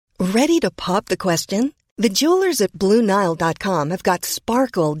Ready to pop the question? The jewelers at BlueNile.com have got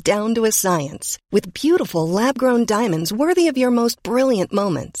sparkle down to a science with beautiful lab-grown diamonds worthy of your most brilliant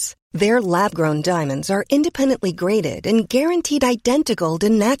moments. Their lab-grown diamonds are independently graded and guaranteed identical to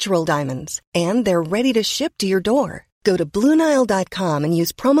natural diamonds, and they're ready to ship to your door. Go to BlueNile.com and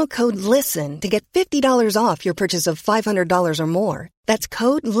use promo code LISTEN to get $50 off your purchase of $500 or more. That's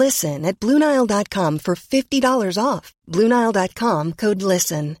code LISTEN at BlueNile.com for $50 off. BlueNile.com, code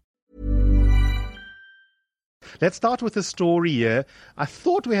LISTEN. Let's start with a story here. I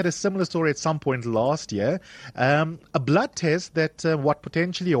thought we had a similar story at some point last year. A blood test that what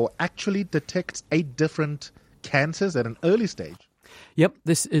potentially or actually detects 8 different cancers at an early stage. Yep,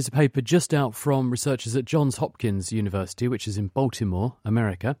 this is a paper just out from researchers at Johns Hopkins University, which is in Baltimore,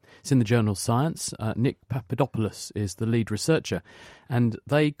 America. It's in the journal Science. Nick Papadopoulos is the lead researcher, and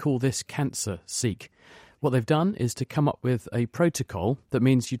they call this Cancer-Seq. What they've done is to come up with a protocol that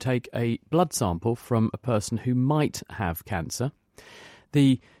means you take a blood sample from a person who might have cancer.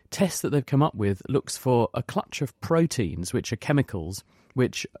 The test that they've come up with looks for a clutch of proteins, which are chemicals,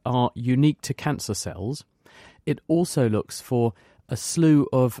 which are unique to cancer cells. It also looks for a slew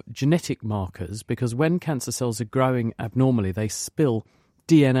of genetic markers, because when cancer cells are growing abnormally, they spill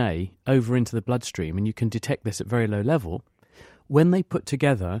DNA over into the bloodstream, and you can detect this at very low level. When they put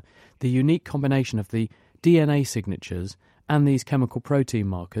together the unique combination of the DNA signatures and these chemical protein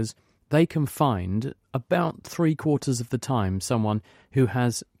markers, they can find about 3/4 of the time someone who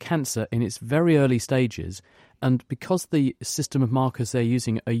has cancer in its very early stages. And because the system of markers they're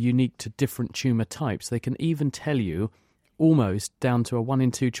using are unique to different tumour types, they can even tell you almost down to a 1 in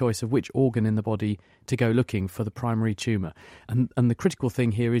 2 choice of which organ in the body to go looking for the primary tumour. And the critical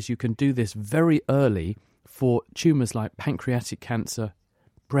thing here is you can do this very early for tumours like pancreatic cancer,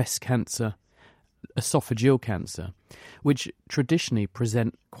 breast cancer, esophageal cancer, which traditionally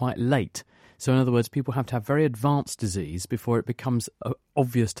present quite late. So in other words, people have to have very advanced disease before it becomes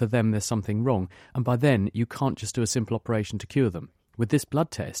obvious to them there's something wrong. And by then, you can't just do a simple operation to cure them. With this blood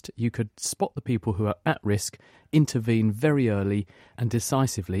test, you could spot the people who are at risk, intervene very early and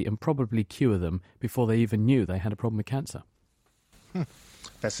decisively, and probably cure them before they even knew they had a problem with cancer.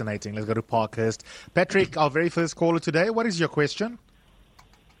 Fascinating. Let's go to Parkhurst. Patrick, our very first caller today. What is your question?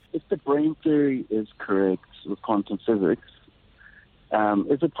 If the brain theory is correct with quantum physics,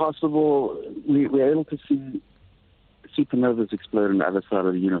 is it possible we're able to see supernovas explode on the other side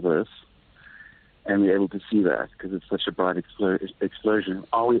of the universe, and we're able to see that because it's such a bright explosion?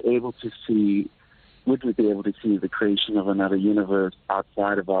 Would we be able to see the creation of another universe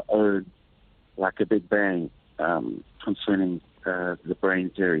outside of our own, like a Big Bang, concerning the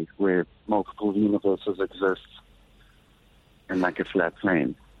brain theory, where multiple universes exist in like a flat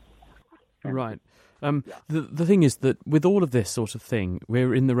plane? Right. The thing is that with all of this sort of thing,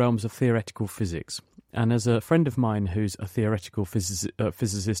 we're in the realms of theoretical physics. And as a friend of mine who's a theoretical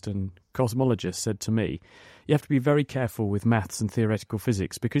physicist and cosmologist said to me, you have to be very careful with maths and theoretical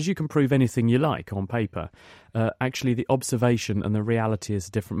physics, because you can prove anything you like on paper. Actually, the observation and the reality is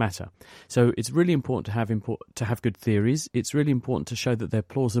a different matter. So it's really important to have good theories. It's really important to show that they're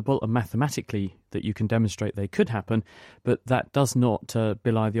plausible and mathematically that you can demonstrate they could happen, but that does not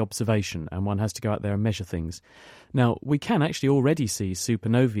belie the observation, and one has to go out there and measure things. Now, we can actually already see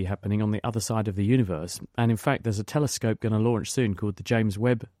supernovae happening on the other side of the universe, and in fact there's a telescope going to launch soon called the James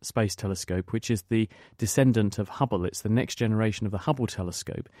Webb Space Telescope, which is the descendant of Hubble. It's the next generation of the Hubble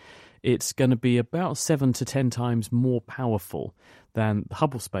telescope. It's going to be about 7 to 10 times more powerful than the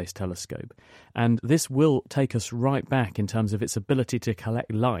Hubble Space Telescope, and this will take us right back in terms of its ability to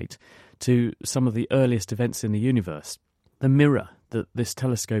collect light to some of the earliest events in the universe. The mirror that this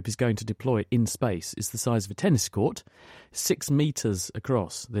telescope is going to deploy in space is the size of a tennis court, 6 meters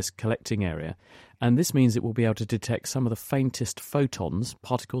across, this collecting area, and this means it will be able to detect some of the faintest photons,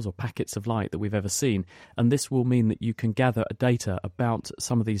 particles or packets of light that we've ever seen, and this will mean that you can gather data about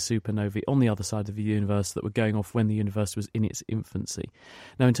some of these supernovae on the other side of the universe that were going off when the universe was in its infancy.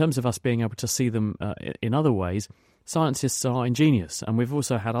 Now, in terms of us being able to see them in other ways, scientists are ingenious, and we've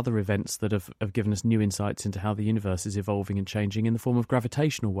also had other events that have given us new insights into how the universe is evolving and changing in the form of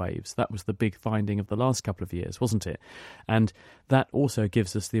gravitational waves. That was the big finding of the last couple of years, wasn't it? And that also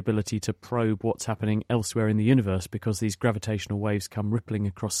gives us the ability to probe what's happening elsewhere in the universe, because these gravitational waves come rippling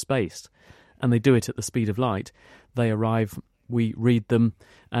across space, and they do it at the speed of light. They arrive, we read them,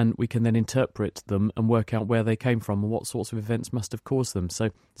 and we can then interpret them and work out where they came from and what sorts of events must have caused them. So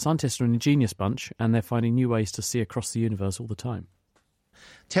scientists are an ingenious bunch, and they're finding new ways to see across the universe all the time.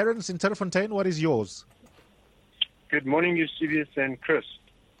 Terence in Terrefontaine, what is yours? Good morning, Eusebius and Chris.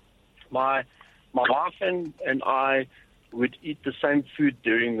 My wife and I would eat the same food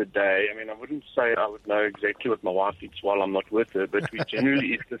during the day. I mean, I wouldn't say I would know exactly what my wife eats while I'm not with her, but we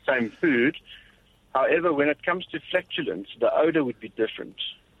generally eat the same food. However, when it comes to flatulence, the odor would be different.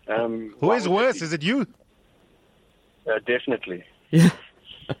 Who is worse? Is it you? Definitely. Yeah.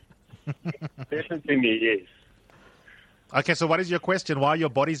 Definitely me, yes. Okay, so what is your question? Why your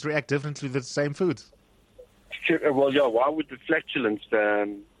bodies react differently to the same foods? Well, yeah, why would the flatulence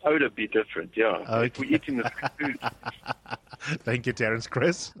odor be different? Yeah, Okay. if we're eating the same food. Thank you, Terence.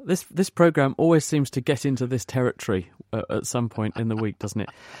 Chris? This program always seems to get into this territory at some point in the week, doesn't it?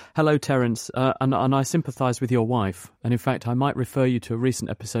 Hello, Terence, and I sympathise with your wife. And in fact, I might refer you to a recent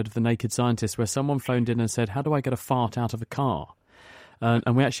episode of The Naked Scientist where someone phoned in and said, how do I get a fart out of a car?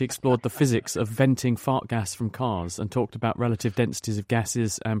 And we actually explored the physics of venting fart gas from cars and talked about relative densities of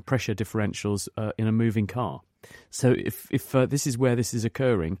gases and pressure differentials in a moving car. So if this is where this is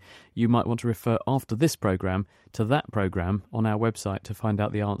occurring, you might want to refer after this programme to that programme on our website to find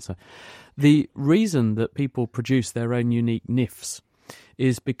out the answer. The reason that people produce their own unique NIFs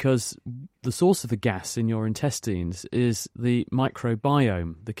is because the source of the gas in your intestines is the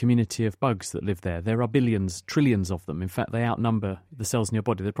microbiome, the community of bugs that live there. There are billions, trillions of them. In fact, they outnumber the cells in your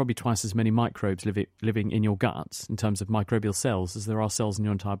body. There are probably twice as many microbes living in your guts in terms of microbial cells as there are cells in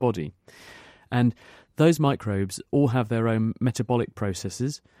your entire body. And those microbes all have their own metabolic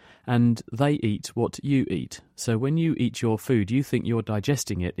processes, and they eat what you eat. So when you eat your food, you think you're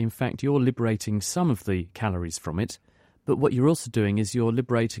digesting it. In fact, you're liberating some of the calories from it. But what you're also doing is you're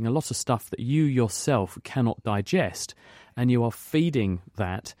liberating a lot of stuff that you yourself cannot digest, and you are feeding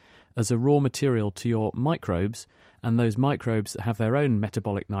that as a raw material to your microbes, and those microbes have their own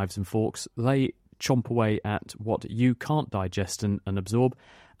metabolic knives and forks. They chomp away at what you can't digest and absorb,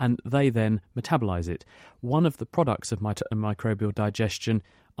 and they then metabolize it. One of the products of microbial digestion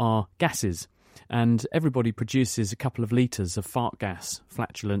are gases, and everybody produces a couple of litres of fart gas,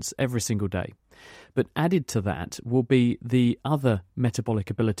 flatulence, every single day. But added to that will be the other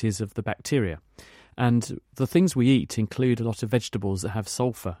metabolic abilities of the bacteria. And the things we eat include a lot of vegetables that have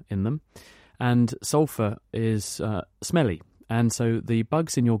sulfur in them, and sulfur is smelly. And so the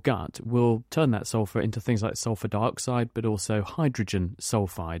bugs in your gut will turn that sulfur into things like sulfur dioxide, but also hydrogen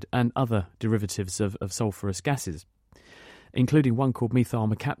sulfide and other derivatives of sulfurous gases, including one called methyl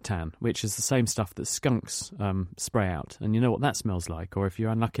mercaptan, which is the same stuff that skunks spray out. And you know what that smells like, or if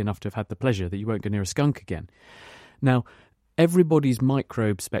you're unlucky enough to have had the pleasure that you won't go near a skunk again. Now, everybody's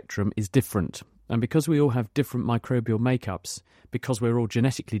microbe spectrum is different. And because we all have different microbial makeups, because we're all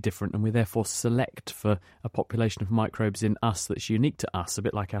genetically different and we therefore select for a population of microbes in us that's unique to us, a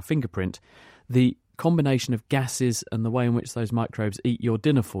bit like our fingerprint, the combination of gases and the way in which those microbes eat your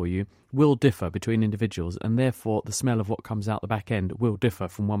dinner for you will differ between individuals, and therefore the smell of what comes out the back end will differ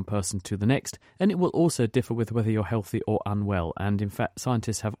from one person to the next, and it will also differ with whether you're healthy or unwell. And in fact,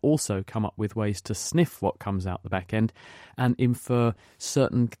 scientists have also come up with ways to sniff what comes out the back end and infer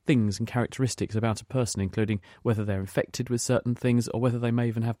certain things and characteristics about a person, including whether they're infected with certain things or whether they may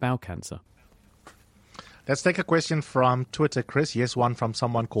even have bowel cancer. Let's take a question from Twitter, Chris. Yes, one from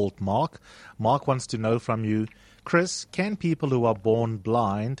someone called Mark. Mark wants to know from you, Chris, can people who are born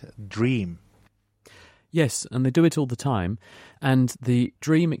blind dream? Yes, and they do it all the time. And the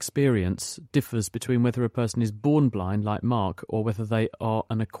dream experience differs between whether a person is born blind, like Mark, or whether they are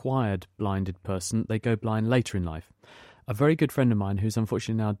an acquired blinded person. They go blind later in life. A very good friend of mine, who's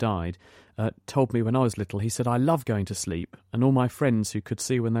unfortunately now died, told me when I was little, he said, I love going to sleep. And all my friends who could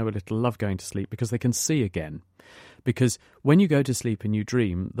see when they were little love going to sleep because they can see again. Because when you go to sleep and you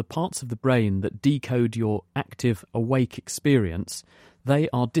dream, the parts of the brain that decode your active, awake experience, they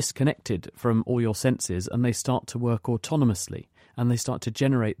are disconnected from all your senses and they start to work autonomously and they start to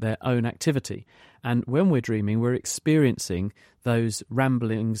generate their own activity. And when we're dreaming, we're experiencing those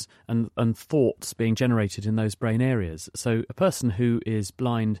ramblings and thoughts being generated in those brain areas. So a person who is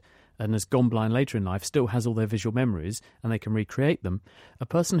blind and has gone blind later in life still has all their visual memories and they can recreate them. A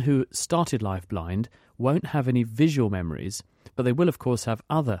person who started life blind won't have any visual memories, but they will, of course, have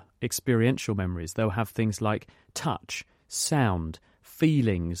other experiential memories. They'll have things like touch, sound,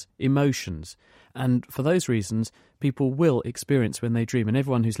 feelings, emotions. And for those reasons, people will experience when they dream. And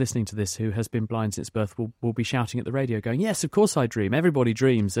everyone who's listening to this who has been blind since birth will be shouting at the radio going, yes, of course I dream. Everybody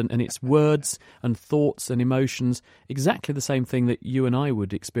dreams. And it's words and thoughts and emotions, exactly the same thing that you and I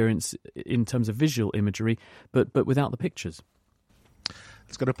would experience in terms of visual imagery, but without the pictures.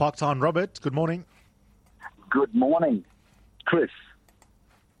 Let's go to Parktown. Robert, good morning. Good morning. Chris,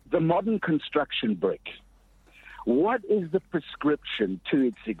 the modern construction brick, what is the prescription to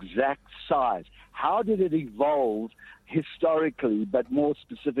its exact size? How did it evolve historically, but more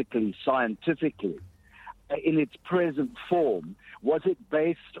specifically scientifically? in its present form? Was it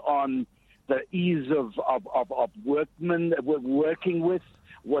based on the ease of workmen working with?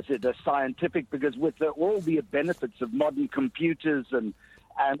 Was it a scientific? Because with all the benefits of modern computers and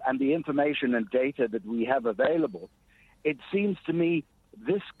the information and data that we have available, it seems to me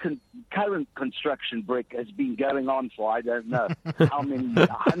this current construction brick has been going on for, I don't know, how many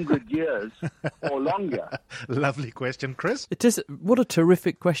 100 years or longer. Lovely question, Chris. It is. What a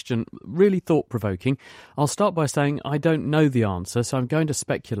terrific question. Really thought-provoking. I'll start by saying I don't know the answer, so I'm going to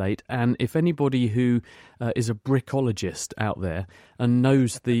speculate. And if anybody who is a brickologist out there and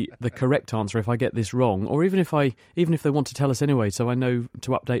knows the correct answer, if I get this wrong, or even if they want to tell us anyway, so I know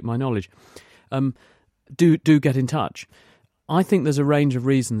to update my knowledge, do get in touch. I think there's a range of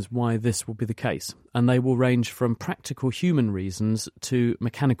reasons why this will be the case, and they will range from practical human reasons to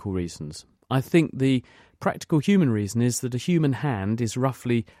mechanical reasons. I think the practical human reason is that a human hand is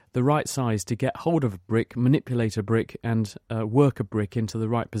roughly the right size to get hold of a brick, manipulate a brick, and work a brick into the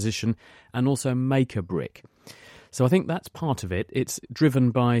right position, and also make a brick. So I think that's part of it. It's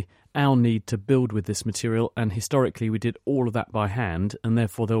driven by our need to build with this material, and historically we did all of that by hand, and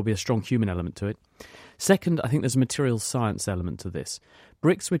therefore there will be a strong human element to it. Second, I think there's a materials science element to this.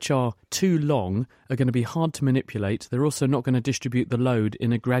 Bricks which are too long are going to be hard to manipulate. They're also not going to distribute the load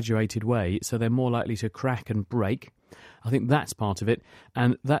in a graduated way, so they're more likely to crack and break. I think that's part of it,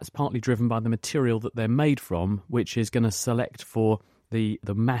 and that's partly driven by the material that they're made from, which is going to select for the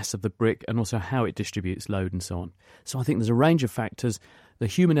mass of the brick and also how it distributes load and so on. So I think there's a range of factors. The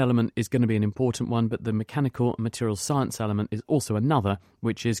human element is going to be an important one, but the mechanical and material science element is also another,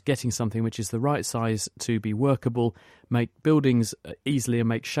 which is getting something which is the right size to be workable, make buildings easily and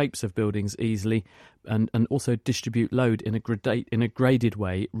make shapes of buildings easily, and also distribute load in a graded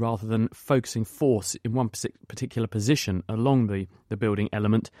way rather than focusing force in one particular position along the building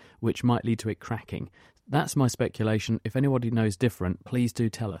element, which might lead to it cracking. That's my speculation. If anybody knows different, please do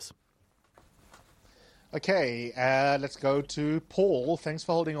tell us. Okay, let's go to Paul. Thanks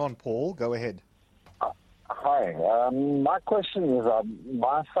for holding on, Paul. Go ahead. Hi. My question is,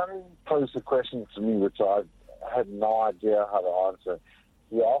 my son posed a question to me which I had no idea how to answer.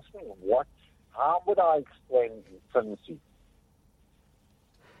 He asked me, how would I explain infinity?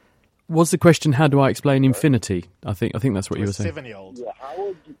 Was the question, how do I explain infinity? I think that's what you were saying. 7-year-old. Yeah,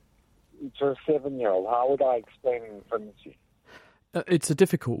 to a 7-year-old, how would I explain infinity? It's a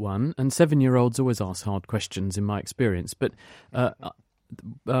difficult one, and 7-year-olds always ask hard questions in my experience. But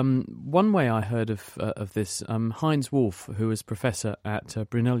one way I heard of this, Heinz Wolff, who was professor at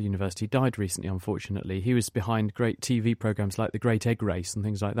Brunel University, died recently, unfortunately. He was behind great TV programmes like The Great Egg Race and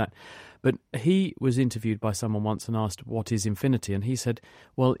things like that. But he was interviewed by someone once and asked, what is infinity? And he said,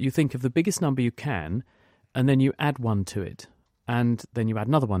 well, you think of the biggest number you can, and then you add one to it, and then you add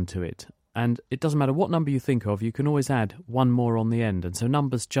another one to it. And it doesn't matter what number you think of, you can always add one more on the end. And so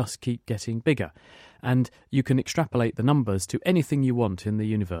numbers just keep getting bigger. And you can extrapolate the numbers to anything you want in the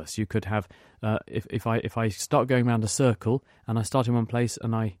universe. You could have, if I start going around a circle and I start in one place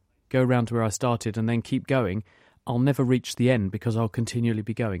and I go around to where I started and then keep going, I'll never reach the end because I'll continually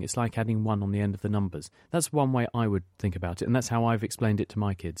be going. It's like adding one on the end of the numbers. That's one way I would think about it. And that's how I've explained it to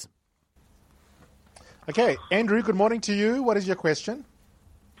my kids. Okay, Andrew, good morning to you. What is your question?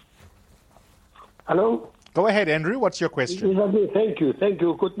 Hello? Go ahead, Andrew. What's your question? Thank you.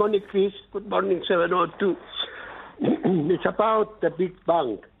 Good morning, Chris. Good morning, 702. It's about the Big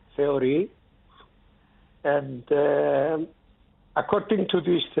Bang theory. And according to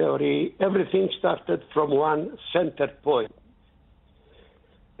this theory, everything started from one center point.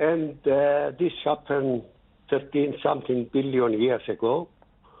 And this happened 13-something billion years ago.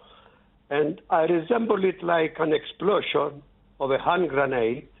 And I resemble it like an explosion of a hand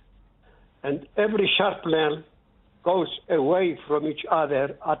grenade. And every sharp nail goes away from each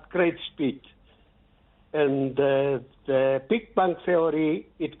other at great speed. And the Big Bang theory,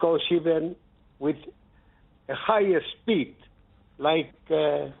 it goes even with a higher speed, like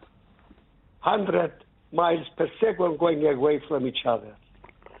 100 miles per second going away from each other.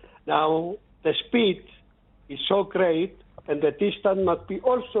 Now, the speed is so great, and the distance must be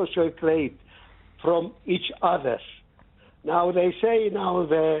also so great from each other. Now, they say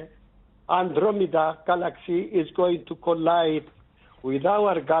the Andromeda galaxy is going to collide with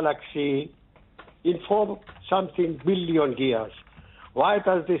our galaxy in 4-something billion years. Why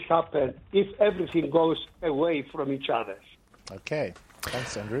does this happen if everything goes away from each other? Okay.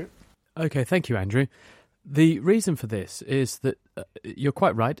 Thanks, Andrew. Okay, thank you, Andrew. The reason for this is that you're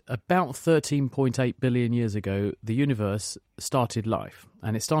quite right. About 13.8 billion years ago, the universe started life.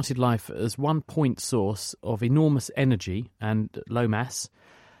 And it started life as one point source of enormous energy and low mass.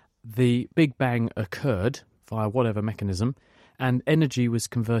 the Big Bang occurred via whatever mechanism, and energy was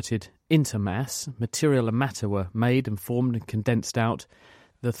converted into mass. Material and matter were made and formed and condensed out.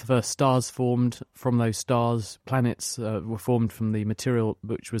 The first stars formed from those stars. Planets were formed from the material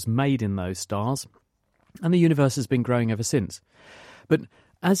which was made in those stars. And the universe has been growing ever since. But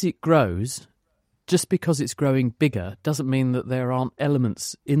as it grows, just because it's growing bigger doesn't mean that there aren't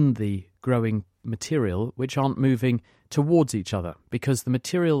elements in the growing material which aren't moving towards each other, because the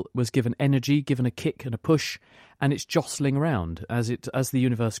material was given energy, given a kick and a push, and it's jostling around. As the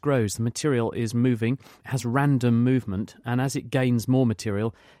universe grows, the material is moving, has random movement, and as it gains more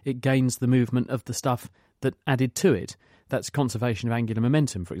material, it gains the movement of the stuff that added to it. That's conservation of angular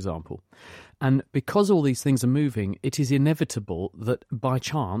momentum, for example. And because all these things are moving, it is inevitable that by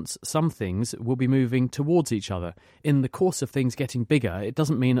chance some things will be moving towards each other. In the course of things getting bigger, it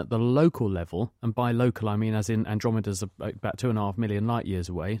doesn't mean at the local level, and by local I mean as in Andromeda's about 2.5 million light years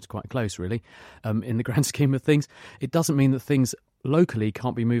away, it's quite close really, in the grand scheme of things. It doesn't mean that things locally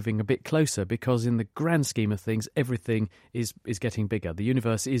can't be moving a bit closer, because in the grand scheme of things, everything is getting bigger. The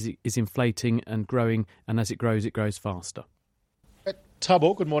universe is inflating and growing, and as it grows faster.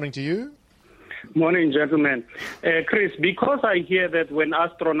 Thabo, good morning to you. Morning, gentlemen. Chris, because I hear that when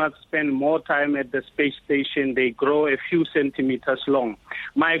astronauts spend more time at the space station, they grow a few centimeters long.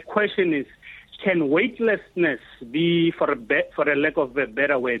 My question is, can weightlessness be, for a lack of a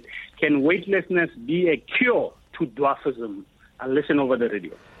better word, can weightlessness be a cure to dwarfism? I'll listen over the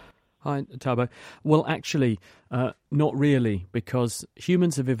radio. Hi, Thabo. Well, actually, not really, because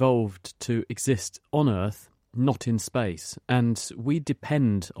humans have evolved to exist on Earth, not in space, and we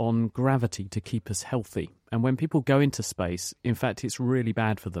depend on gravity to keep us healthy. And when people go into space, in fact, it's really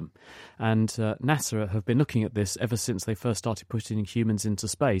bad for them. And NASA have been looking at this ever since they first started putting humans into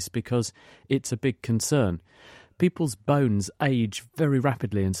space, because it's a big concern. People's bones age very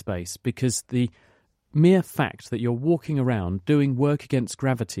rapidly in space, because the mere fact that you're walking around doing work against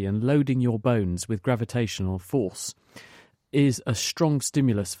gravity and loading your bones with gravitational force is a strong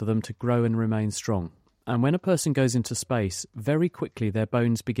stimulus for them to grow and remain strong. And when a person goes into space, very quickly their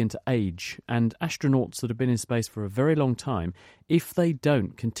bones begin to age. And astronauts that have been in space for a very long time, if they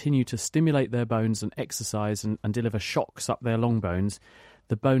don't continue to stimulate their bones and exercise and deliver shocks up their long bones,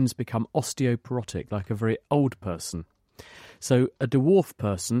 the bones become osteoporotic, like a very old person. So a dwarf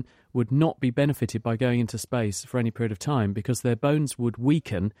person would not be benefited by going into space for any period of time, because their bones would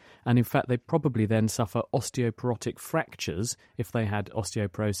weaken, and in fact they'd probably then suffer osteoporotic fractures if they had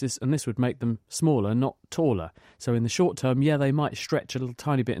osteoporosis, and this would make them smaller, not taller. So in the short term, yeah, they might stretch a little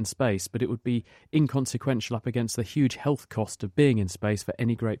tiny bit in space, but it would be inconsequential up against the huge health cost of being in space for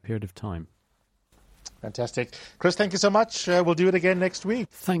any great period of time. Fantastic. Chris, thank you so much. We'll do it again next week.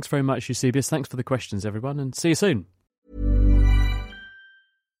 Thanks very much, Eusebius. Thanks for the questions, everyone, and see you soon.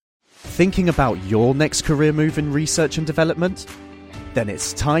 Thinking about your next career move in research and development? Then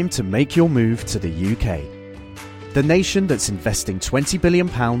it's time to make your move to the UK. The nation that's investing £20 billion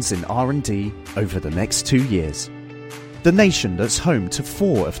in R&D over the next 2 years. The nation that's home to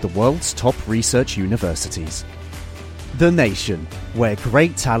 4 of the world's top research universities. The nation where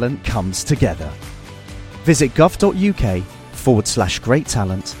great talent comes together. Visit gov.uk/great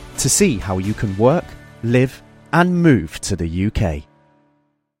talent to see how you can work, live and move to the UK.